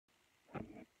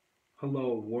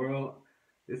Hello, world.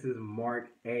 This is Mark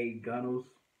A. Gunnels,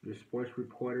 your sports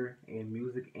reporter and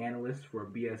music analyst for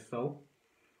BSO.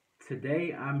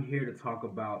 Today, I'm here to talk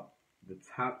about the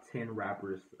top 10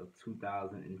 rappers of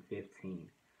 2015.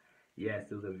 Yes,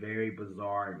 it was a very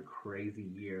bizarre and crazy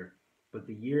year, but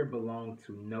the year belonged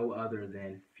to no other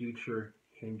than Future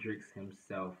Hendrix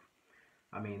himself.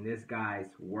 I mean, this guy's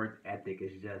work ethic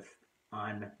is just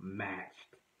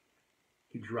unmatched.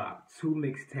 He dropped two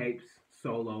mixtapes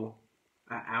solo,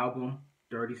 an album,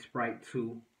 Dirty Sprite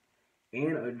 2,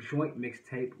 and a joint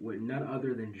mixtape with none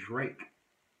other than Drake.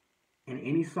 And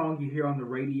any song you hear on the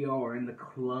radio or in the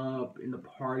club, in the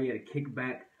party, at a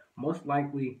kickback, most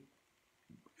likely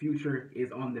Future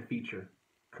is on the feature.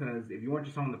 Because if you want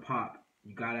your song to pop,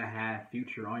 you gotta have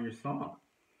Future on your song.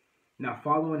 Now,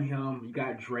 following him, you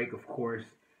got Drake, of course.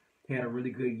 He had a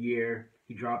really good year.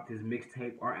 He dropped his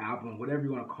mixtape or album, whatever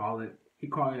you want to call it. He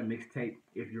called it a mixtape.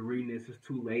 If you're reading this, it's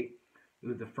too late. It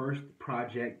was the first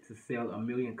project to sell 1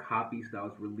 million copies that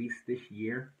was released this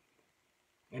year.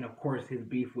 And of course, his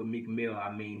beef with Meek Mill.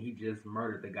 I mean, he just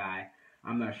murdered the guy.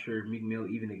 I'm not sure if Meek Mill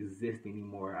even exists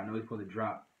anymore. I know he's supposed to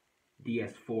drop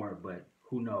DS4, but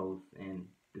who knows? And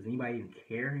does anybody even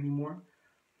care anymore?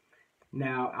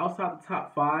 Now, outside the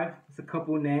top five, it's a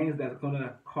couple of names that's going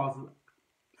to cause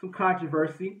some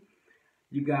controversy.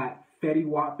 You got Fetty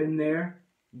Wap in there.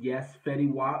 Yes,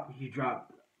 Fetty Wap. He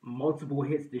dropped multiple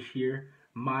hits this year.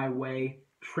 My Way,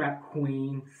 Trap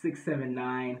Queen,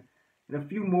 679, and a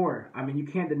few more. I mean, you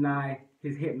can't deny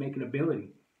his hit-making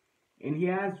ability. And he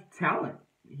has talent.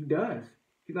 He does.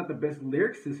 He's not the best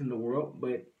lyricist in the world,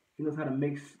 but he knows how to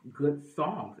make good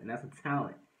songs, and that's a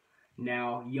talent.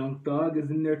 Now, Young Thug is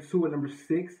in there too at number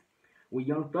 6. With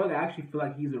Young Thug, I actually feel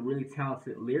like he's a really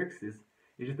talented lyricist.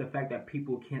 It's just the fact that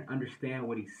people can't understand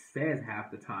what he says half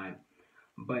the time.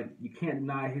 But you can't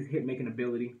deny his hit-making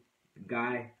ability. The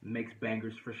guy makes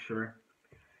bangers for sure.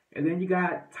 And then you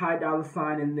got Ty Dolla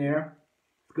 $ign in there.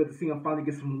 It's good to see him finally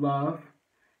get some love.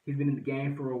 He's been in the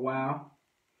game for a while.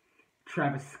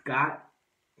 Travis Scott,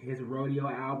 his Rodeo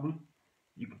album.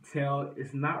 You can tell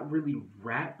it's not really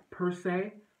rap per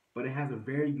se, but it has a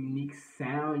very unique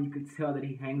sound. You can tell that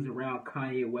he hangs around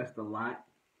Kanye West a lot.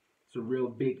 It's a real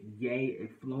big Ye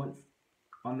influence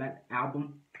on that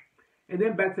album. And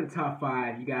then back to the top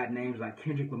five, you got names like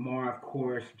Kendrick Lamar, of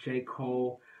course, J.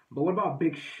 Cole. But what about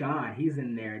Big Sean? He's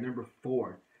in there, number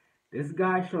 4. This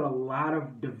guy showed a lot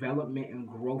of development and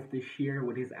growth this year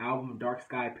with his album Dark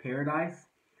Sky Paradise.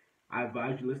 I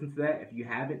advise you to listen to that. If you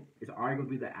haven't, it's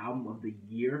arguably the album of the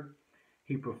year.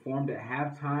 He performed at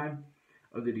halftime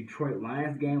of the Detroit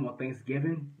Lions game on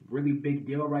Thanksgiving. Really big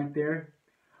deal right there.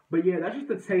 But yeah, that's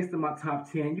just a taste of my top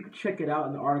 10. You can check it out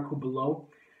in the article below.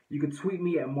 You can tweet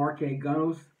me at Mark A.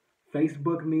 Gunnels,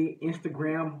 Facebook me,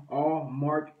 Instagram, all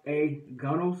Mark A.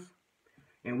 Gunnels,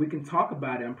 and we can talk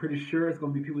about it. I'm pretty sure it's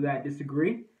going to be people that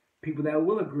disagree, people that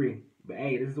will agree. But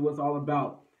hey, this is what it's all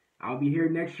about. I'll be here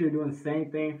next year doing the same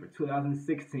thing for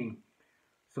 2016.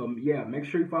 So yeah, make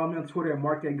sure you follow me on Twitter at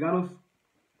Mark A. Gunnels,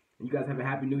 and you guys have a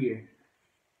happy new year.